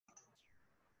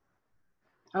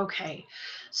Okay,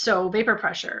 so vapor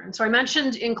pressure. And so I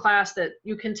mentioned in class that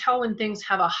you can tell when things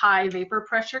have a high vapor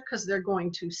pressure because they're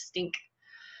going to stink.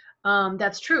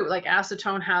 That's true. Like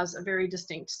acetone has a very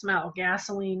distinct smell.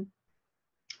 Gasoline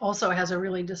also has a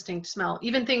really distinct smell.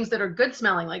 Even things that are good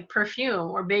smelling, like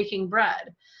perfume or baking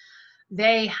bread,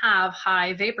 they have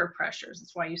high vapor pressures.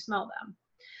 That's why you smell them.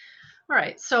 All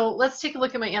right, so let's take a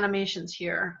look at my animations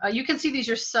here. You can see these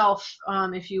yourself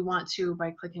if you want to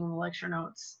by clicking the lecture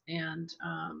notes and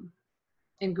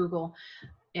in Google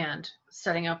and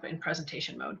setting up in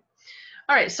presentation mode.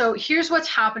 All right, so here's what's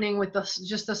happening with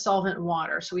just the solvent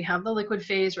water. So we have the liquid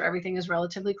phase where everything is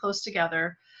relatively close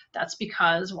together. That's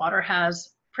because water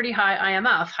has pretty high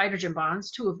IMF, hydrogen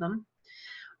bonds, 2 of them,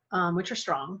 which are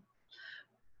strong.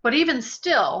 But even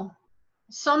still,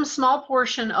 some small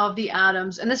portion of the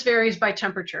atoms, and this varies by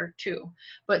temperature too,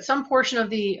 but some portion of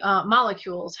the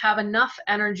molecules have enough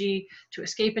energy to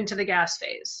escape into the gas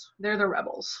phase. They're the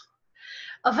rebels.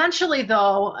 Eventually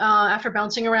though, after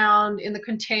bouncing around in the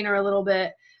container a little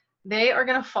bit, they are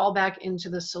going to fall back into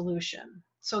the solution.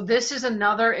 So this is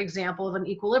another example of an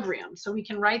equilibrium. So we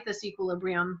can write this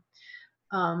equilibrium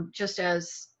just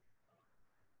as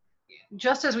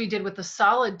we did with the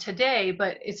solid today,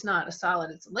 but it's not a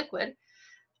solid, it's a liquid.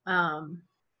 And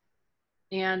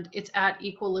it's at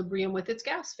equilibrium with its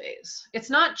gas phase.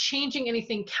 It's not changing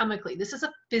anything chemically. This is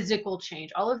a physical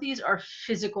change. All of these are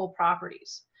physical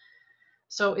properties.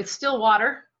 So it's still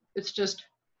water. It's just,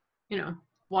 you know,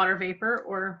 water vapor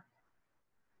or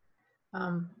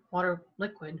water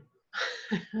liquid.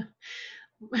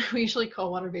 We usually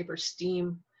call water vapor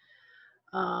steam.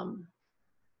 So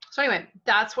anyway,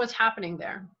 that's what's happening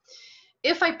there.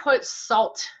 If I put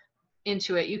salt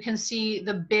into it, you can see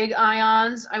the big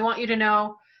ions. I want you to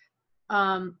know,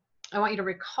 I want you to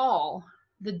recall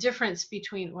the difference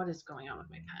between, what is going on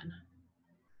with my pen?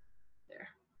 There.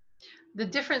 The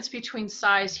difference between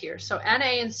size here. So Na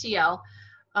and Cl,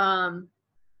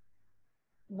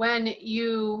 when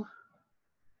you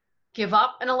give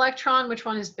up an electron, which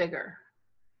one is bigger?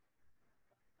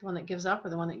 The one that gives up or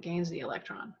the one that gains the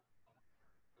electron?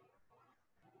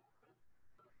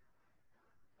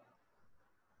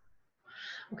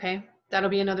 Okay, that'll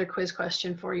be another quiz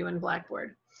question for you in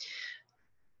Blackboard.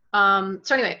 So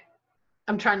anyway,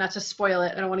 I'm trying not to spoil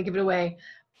it. I don't want to give it away.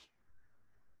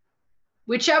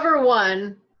 Whichever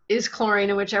one is chlorine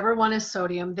and whichever one is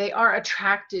sodium, they are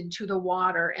attracted to the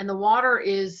water, and the water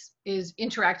is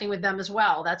interacting with them as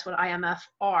well. That's what IMF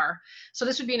are. So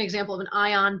this would be an example of an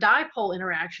ion dipole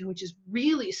interaction, which is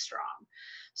really strong.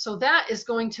 So that is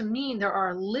going to mean there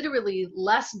are literally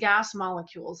less gas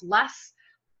molecules, less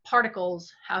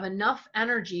particles have enough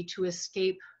energy to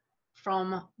escape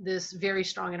from this very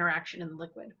strong interaction in the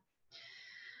liquid.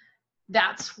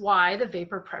 That's why the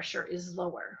vapor pressure is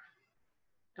lower.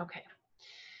 Okay.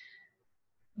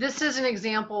 This is an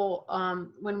example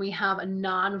when we have a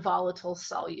non-volatile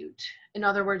solute. In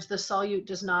other words, the solute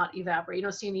does not evaporate. You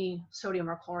don't see any sodium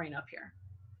or chlorine up here.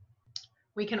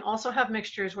 We can also have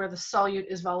mixtures where the solute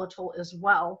is volatile as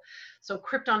well. So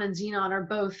krypton and xenon are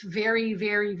both very,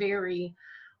 very, very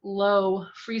low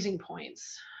freezing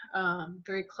points,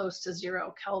 very close to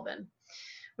 0 Kelvin,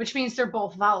 which means they're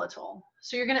both volatile.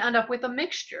 So you're going to end up with a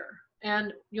mixture.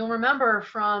 And you'll remember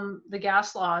from the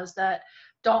gas laws that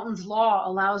Dalton's law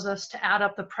allows us to add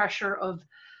up the pressure of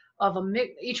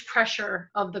each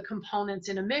pressure of the components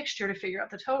in a mixture to figure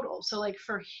out the total. So like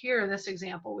for here, this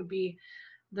example would be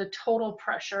the total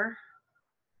pressure,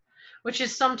 which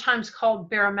is sometimes called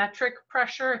barometric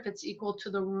pressure if it's equal to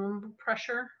the room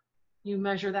pressure. You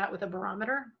measure that with a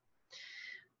barometer.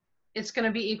 It's going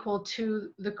to be equal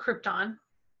to the krypton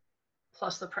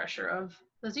plus the pressure of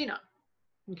the xenon.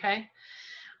 Okay.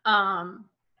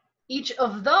 Each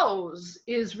of those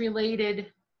is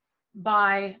related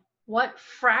by what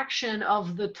fraction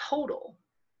of the total.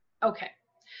 Okay.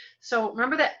 So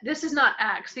remember that this is not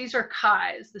X. These are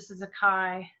chi's. This is a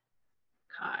chi,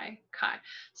 chi, chi.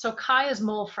 So chi is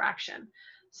mole fraction.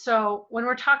 So when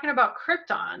we're talking about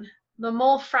krypton, the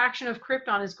mole fraction of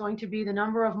krypton is going to be the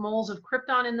number of moles of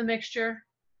krypton in the mixture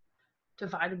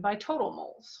divided by total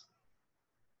moles.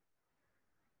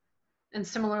 And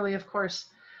similarly, of course,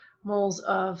 moles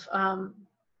of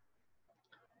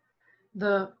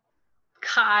the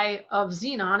chi of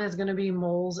xenon is going to be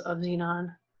moles of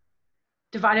xenon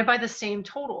divided by the same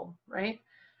total, right?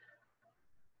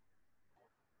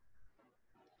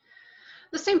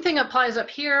 The same thing applies up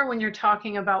here when you're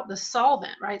talking about the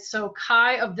solvent, right? So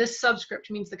chi of this subscript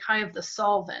means the chi of the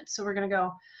solvent. So we're going to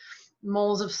go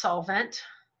moles of solvent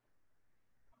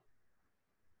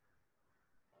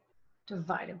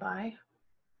divided by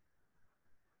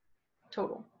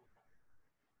total.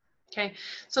 Okay,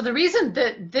 so the reason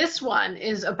that this one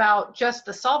is about just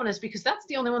the solvent is because that's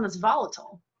the only one that's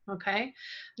volatile. Okay,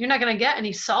 you're not going to get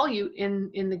any solute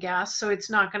in the gas, so it's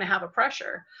not going to have a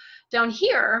pressure. Down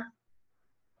here,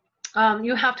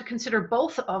 you have to consider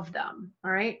both of them.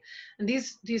 All right, and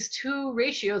these two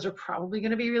ratios are probably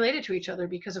going to be related to each other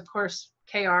because, of course,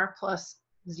 Kr plus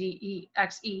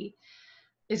Xe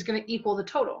is going to equal the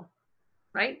total,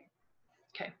 right?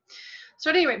 Okay. So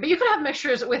at any rate, but you could have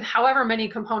mixtures with however many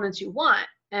components you want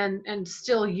and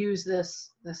still use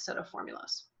this set of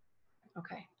formulas.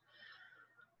 Okay.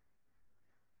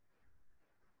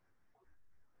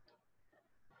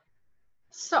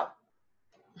 So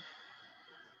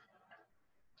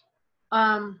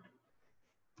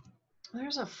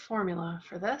there's a formula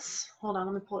for this. Hold on,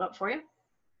 let me pull it up for you.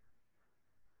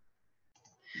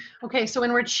 Okay, so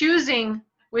when we're choosing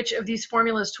which of these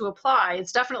formulas to apply,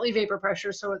 it's definitely vapor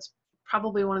pressure, so it's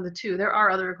probably one of the two. There are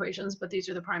other equations, but these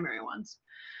are the primary ones.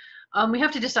 We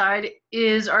have to decide,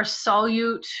 is our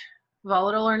solute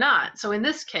volatile or not? So in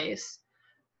this case,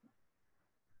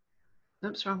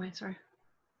 oops, wrong way, sorry.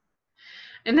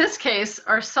 In this case,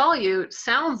 our solute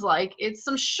sounds like it's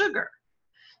some sugar.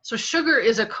 So sugar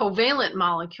is a covalent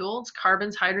molecule. It's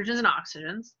carbons, hydrogens, and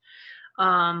oxygens.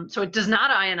 So it does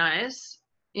not ionize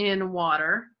in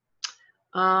water.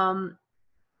 And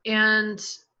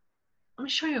let me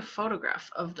show you a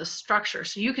photograph of the structure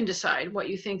so you can decide what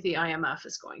you think the IMF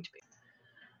is going to be.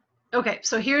 Okay,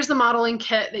 so here's the modeling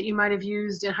kit that you might have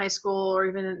used in high school or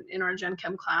even in our Gen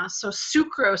Chem class. So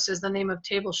sucrose is the name of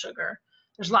table sugar.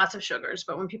 There's lots of sugars,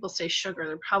 but when people say sugar,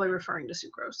 they're probably referring to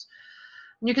sucrose.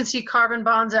 And you can see carbon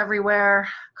bonds everywhere,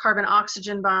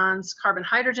 carbon-oxygen bonds,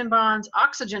 carbon-hydrogen bonds,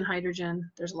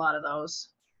 oxygen-hydrogen. There's a lot of those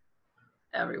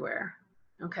everywhere,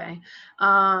 okay?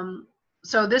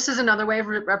 So this is another way of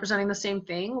representing the same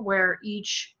thing where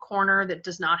each corner that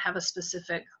does not have a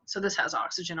specific, so this has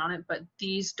oxygen on it, but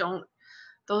these don't,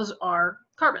 those are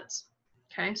carbons,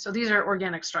 okay? So these are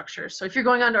organic structures. So if you're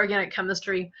going on to organic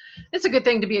chemistry, it's a good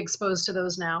thing to be exposed to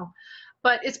those now,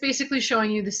 but it's basically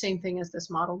showing you the same thing as this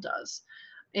model does.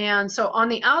 And so on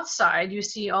the outside, you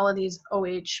see all of these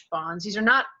OH bonds. These are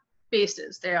not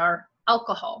bases, they are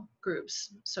alcohol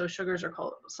groups. So sugars are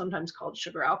sometimes called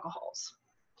sugar alcohols.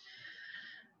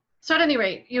 So at any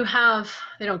rate, you have,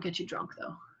 they don't get you drunk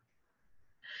though.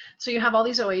 So you have all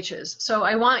these OHs. So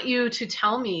I want you to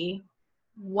tell me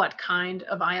what kind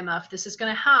of IMF this is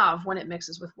going to have when it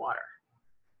mixes with water.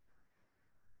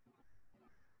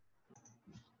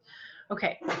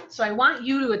 Okay, so I want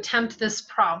you to attempt this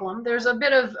problem. There's a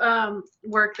bit of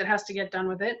work that has to get done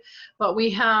with it, but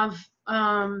we have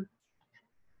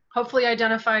hopefully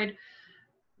identified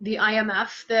the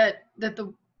IMF that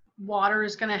the water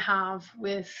is going to have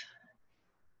with,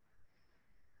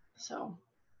 so.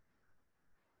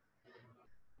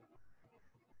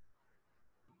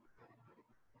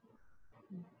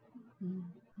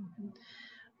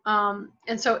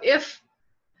 And so if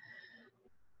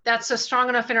that's a strong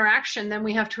enough interaction, then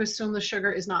we have to assume the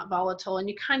sugar is not volatile. And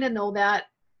you kind of know that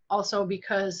also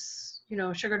because, you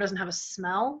know, sugar doesn't have a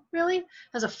smell really. It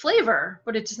has a flavor,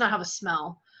 but it does not have a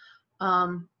smell.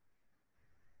 I'm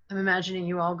imagining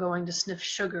you all going to sniff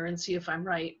sugar and see if I'm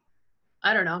right.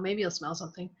 I don't know, maybe you'll smell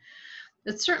something.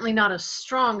 It's certainly not a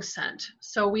strong scent.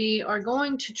 So we are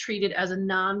going to treat it as a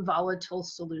non-volatile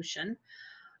solution,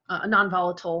 a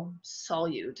non-volatile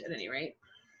solute at any rate.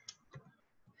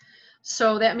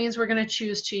 So that means we're going to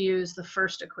choose to use the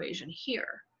first equation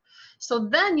here. So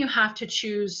then you have to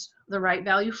choose the right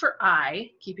value for I,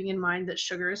 keeping in mind that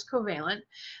sugar is covalent,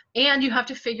 and you have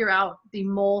to figure out the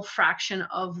mole fraction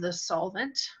of the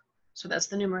solvent. So that's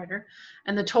the numerator,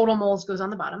 and the total moles goes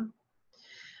on the bottom.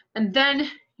 And then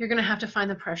you're going to have to find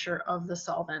the pressure of the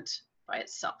solvent by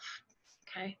itself.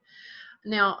 Okay.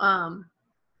 Now,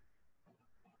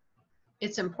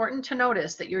 it's important to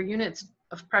notice that your units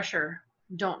of pressure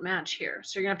don't match here.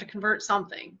 So you're gonna have to convert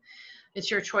something. It's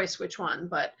your choice which one,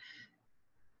 but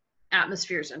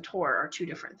atmospheres and torr are two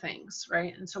different things,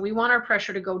 right? And so we want our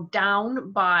pressure to go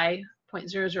down by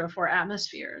 0.004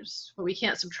 atmospheres, but we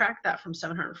can't subtract that from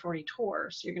 740 torr,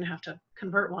 so you're gonna have to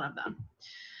convert one of them.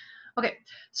 Okay,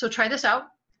 so try this out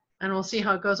and we'll see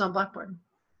how it goes on Blackboard.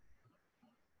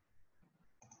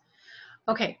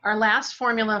 Okay, our last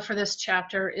formula for this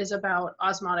chapter is about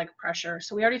osmotic pressure.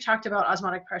 So we already talked about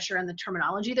osmotic pressure and the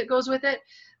terminology that goes with it.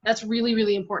 That's really,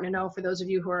 really important to know for those of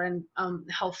you who are in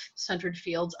health-centered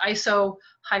fields. ISO,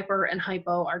 hyper, and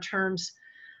hypo are terms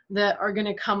that are going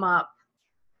to come up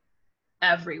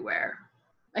everywhere.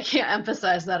 I can't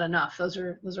emphasize that enough. Those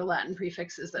are Latin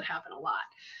prefixes that happen a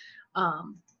lot.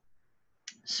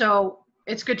 So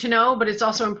It's good to know, but it's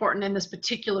also important in this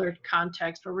particular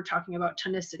context where we're talking about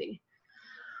tonicity.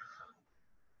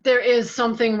 There is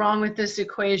something wrong with this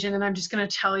equation, and I'm just going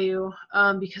to tell you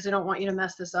because I don't want you to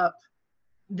mess this up.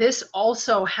 This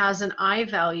also has an I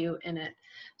value in it.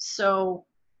 So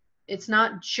it's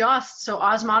not just, so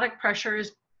osmotic pressure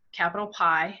is capital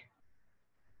Pi,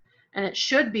 and it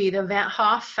should be the Van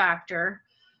Hoff factor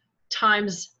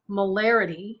times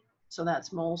molarity, so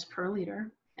that's moles per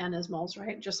liter, N is moles,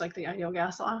 right? Just like the ideal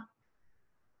gas law,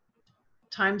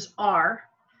 times R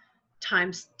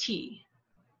times T.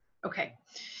 Okay.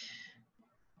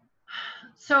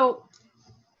 So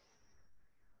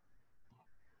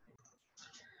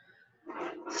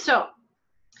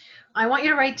I want you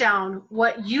to write down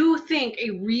what you think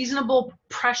a reasonable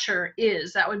pressure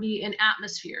is. That would be in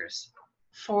atmospheres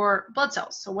for blood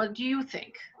cells. So what do you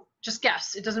think? Just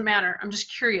guess. It doesn't matter. I'm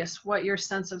just curious what your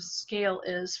sense of scale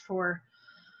is for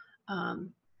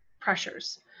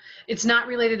pressures. It's not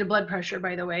related to blood pressure,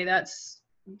 by the way. That's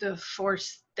the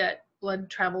force that blood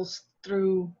travels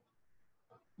through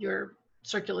your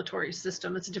circulatory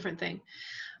system. It's a different thing.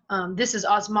 This is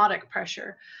osmotic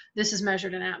pressure. This is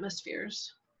measured in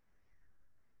atmospheres.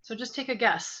 So just take a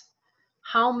guess.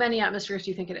 How many atmospheres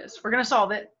do you think it is? We're going to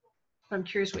solve it, but I'm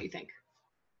curious what you think.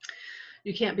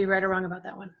 You can't be right or wrong about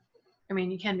that one. I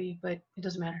mean, you can be, but it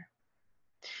doesn't matter.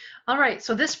 All right,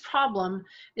 so this problem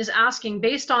is asking,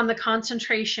 based on the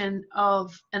concentration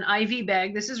of an IV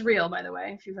bag, this is real, by the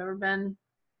way, if you've ever been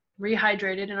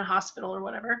rehydrated in a hospital or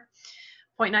whatever,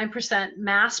 0.9%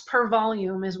 mass per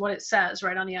volume is what it says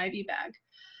right on the IV bag.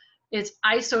 It's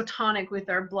isotonic with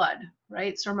our blood,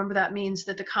 right? So remember that means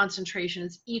that the concentration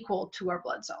is equal to our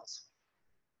blood cells.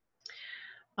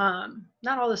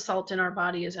 Not all the salt in our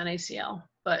body is NaCl,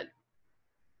 but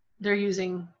they're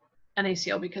using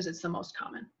NaCl because it's the most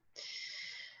common.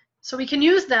 So we can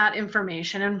use that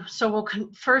information, and so we'll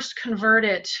first convert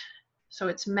it, so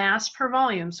it's mass per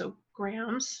volume, so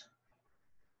grams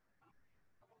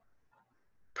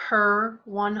per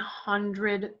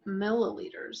 100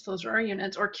 milliliters. Those are our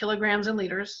units, or kilograms and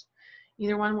liters.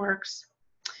 Either one works.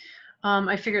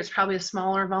 I figure it's probably a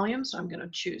smaller volume, so I'm going to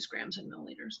choose grams and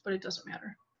milliliters, but it doesn't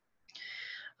matter.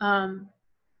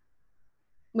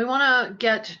 We want to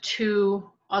get to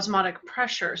osmotic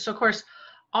pressure. So, of course,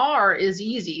 R is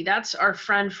easy. That's our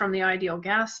friend from the ideal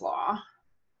gas law,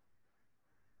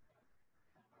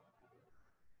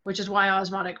 which is why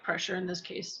osmotic pressure in this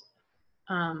case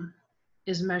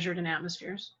is measured in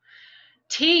atmospheres.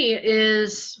 T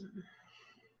is,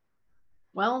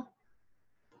 well,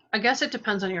 I guess it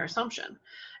depends on your assumption.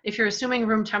 If you're assuming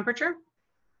room temperature,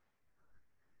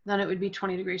 then it would be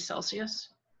 20 degrees Celsius.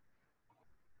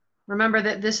 Remember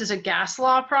that this is a gas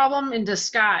law problem in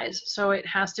disguise, so it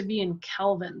has to be in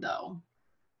Kelvin, though.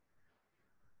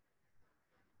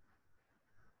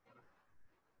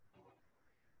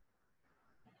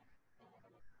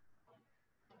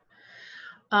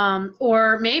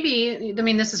 Or maybe, I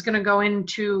mean, this is going to go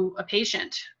into a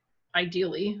patient,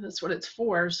 ideally. That's what it's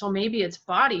for. So maybe it's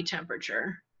body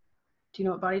temperature. Do you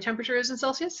know what body temperature is in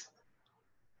Celsius?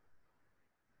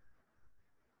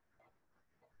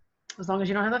 As long as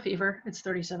you don't have a fever, it's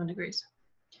 37 degrees.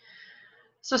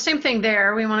 So same thing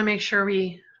there. We want to make sure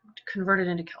we convert it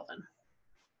into Kelvin.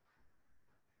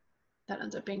 That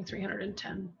ends up being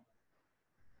 310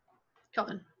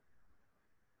 Kelvin,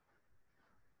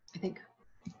 I think.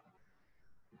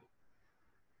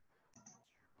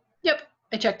 Yep,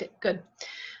 I checked it. Good.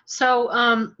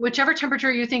 So whichever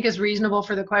temperature you think is reasonable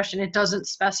for the question, it doesn't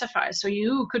specify. So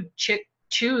you could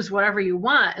choose whatever you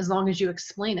want as long as you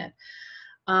explain it.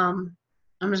 I'm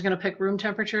just going to pick room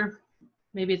temperature.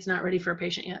 Maybe it's not ready for a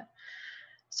patient yet.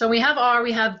 So we have R,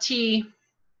 we have T.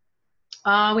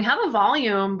 We have a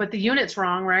volume, but the unit's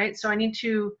wrong, right? So I need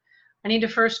to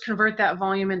first convert that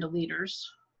volume into liters.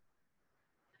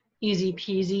 Easy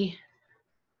peasy,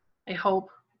 I hope.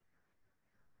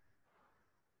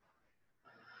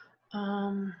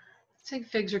 Sig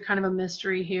figs are kind of a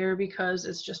mystery here because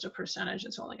it's just a percentage.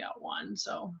 It's only got one,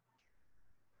 so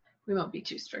we won't be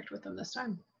too strict with them this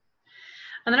time.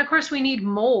 And then of course we need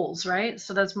moles, right?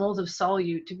 So that's moles of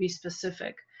solute to be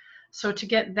specific. So to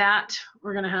get that,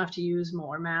 we're going to have to use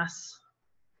molar mass.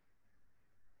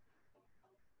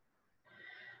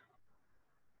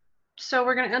 So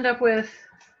we're going to end up with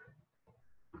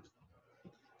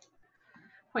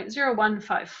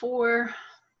 0.0154.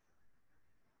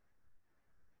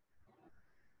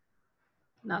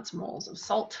 That's moles of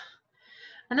salt.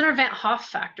 And then our Van Hoff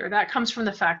factor, that comes from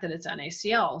the fact that it's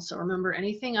NaCl. So remember,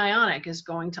 anything ionic is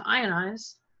going to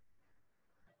ionize.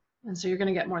 And so you're going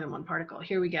to get more than one particle.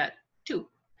 Here we get 2.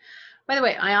 By the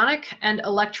way, ionic and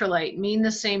electrolyte mean the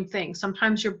same thing.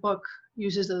 Sometimes your book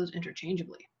uses those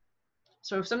interchangeably.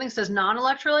 So if something says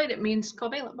non-electrolyte, it means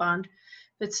covalent bond.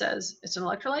 If it says it's an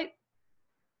electrolyte,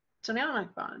 it's an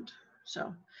ionic bond.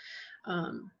 So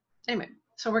anyway,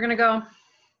 so we're going to go,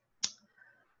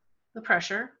 the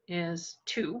pressure is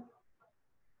 2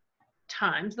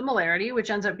 times the molarity, which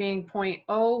ends up being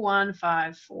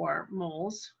 0.0154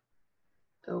 moles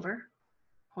over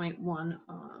 0.1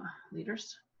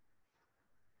 liters,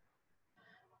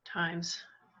 times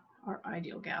our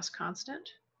ideal gas constant,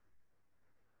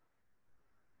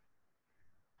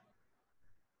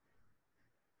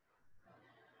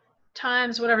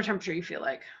 times whatever temperature you feel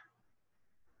like.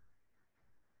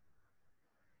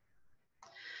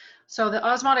 So the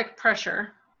osmotic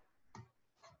pressure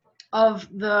of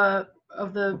the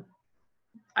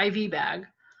IV bag,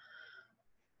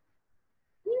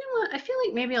 you know what, I feel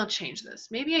like maybe I'll change this.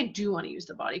 Maybe I do want to use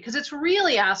the body, because it's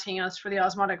really asking us for the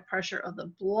osmotic pressure of the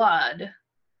blood.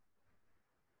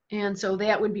 And so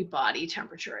that would be body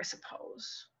temperature, I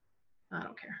suppose. I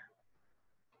don't care.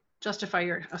 Justify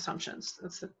your assumptions.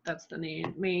 That's the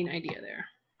main idea there.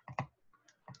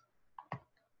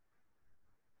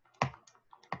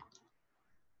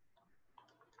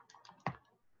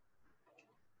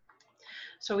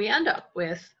 So we end up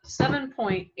with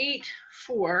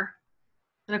 7.84.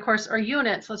 And of course, our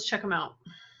units, let's check them out.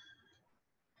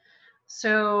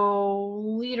 So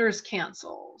liters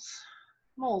cancels,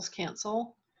 moles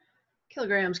cancel,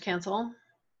 kilograms cancel,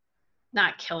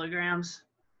 not kilograms,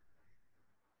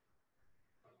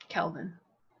 Kelvin.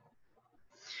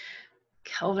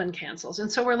 Kelvin cancels.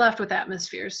 And so we're left with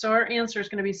atmospheres. So our answer is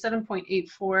going to be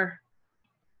 7.84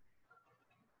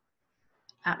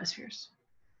 atmospheres.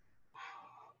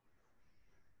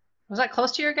 Was that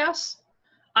close to your guess?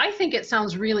 I think it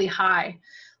sounds really high.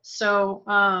 So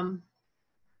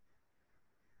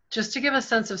just to give a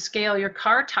sense of scale, your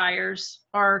car tires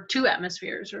are 2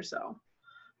 atmospheres or so.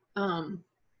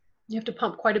 You have to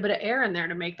pump quite a bit of air in there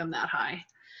to make them that high.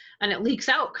 And it leaks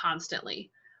out constantly,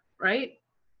 right?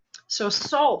 So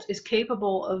salt is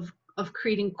capable of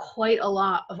creating quite a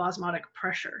lot of osmotic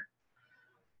pressure.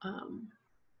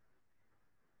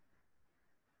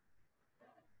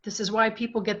 This is why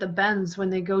people get the bends when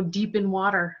they go deep in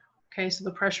water. Okay, so the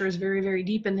pressure is very, very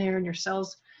deep in there and your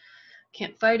cells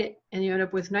can't fight it, and you end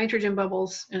up with nitrogen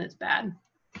bubbles, and it's bad.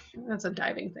 That's a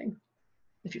diving thing,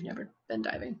 if you've never been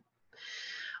diving.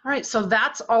 All right, so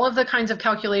that's all of the kinds of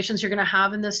calculations you're gonna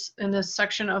have in this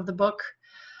section of the book.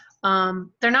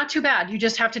 They're not too bad. You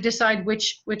just have to decide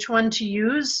which one to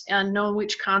use and know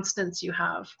which constants you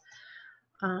have.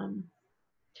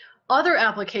 Other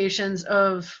applications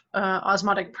of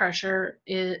osmotic pressure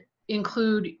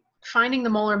include finding the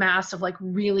molar mass of like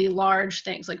really large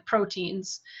things like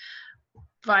proteins,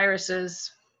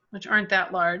 viruses, which aren't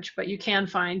that large, but you can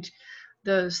find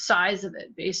the size of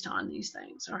it based on these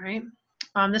things, all right?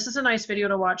 This is a nice video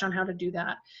to watch on how to do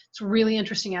that. It's a really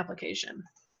interesting application.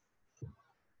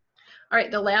 All right,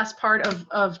 the last part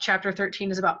of chapter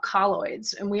 13 is about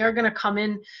colloids, and we are going to come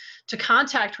in to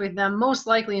contact with them most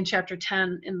likely in chapter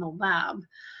 10 in the lab.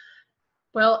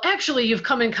 Well, actually, you've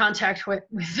come in contact with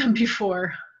them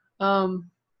before.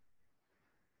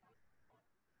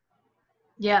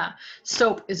 Yeah,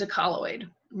 soap is a colloid,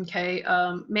 okay?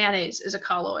 Mayonnaise is a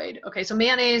colloid. Okay, so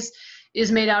mayonnaise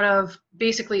is made out of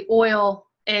basically oil,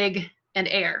 egg, and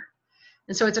air.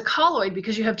 And so it's a colloid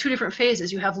because you have 2 different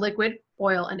phases. You have liquid,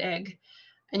 oil, and egg,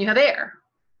 and you have air,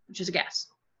 which is a gas.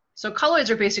 So colloids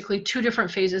are basically 2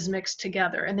 different phases mixed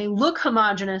together, and they look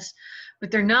homogeneous,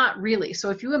 but they're not really. So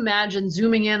if you imagine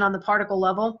zooming in on the particle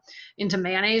level into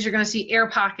mayonnaise, you're gonna see air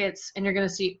pockets, and you're gonna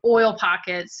see oil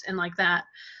pockets, and like that.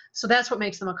 So that's what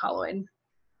makes them a colloid.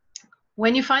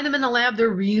 When you find them in the lab, they're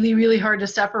really, really hard to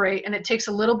separate, and it takes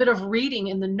a little bit of reading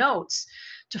in the notes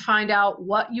to find out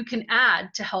what you can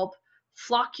add to help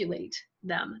flocculate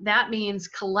them. That means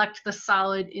collect the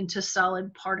solid into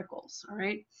solid particles, all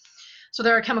right? So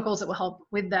there are chemicals that will help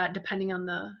with that depending on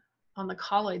the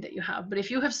colloid that you have. But if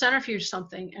you have centrifuged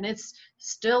something and it's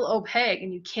still opaque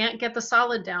and you can't get the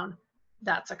solid down,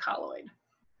 that's a colloid.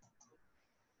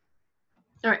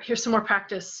 All right, here's some more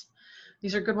practice.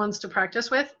 These are good ones to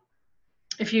practice with.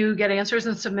 If you get answers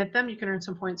and submit them, you can earn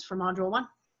some points for module 1.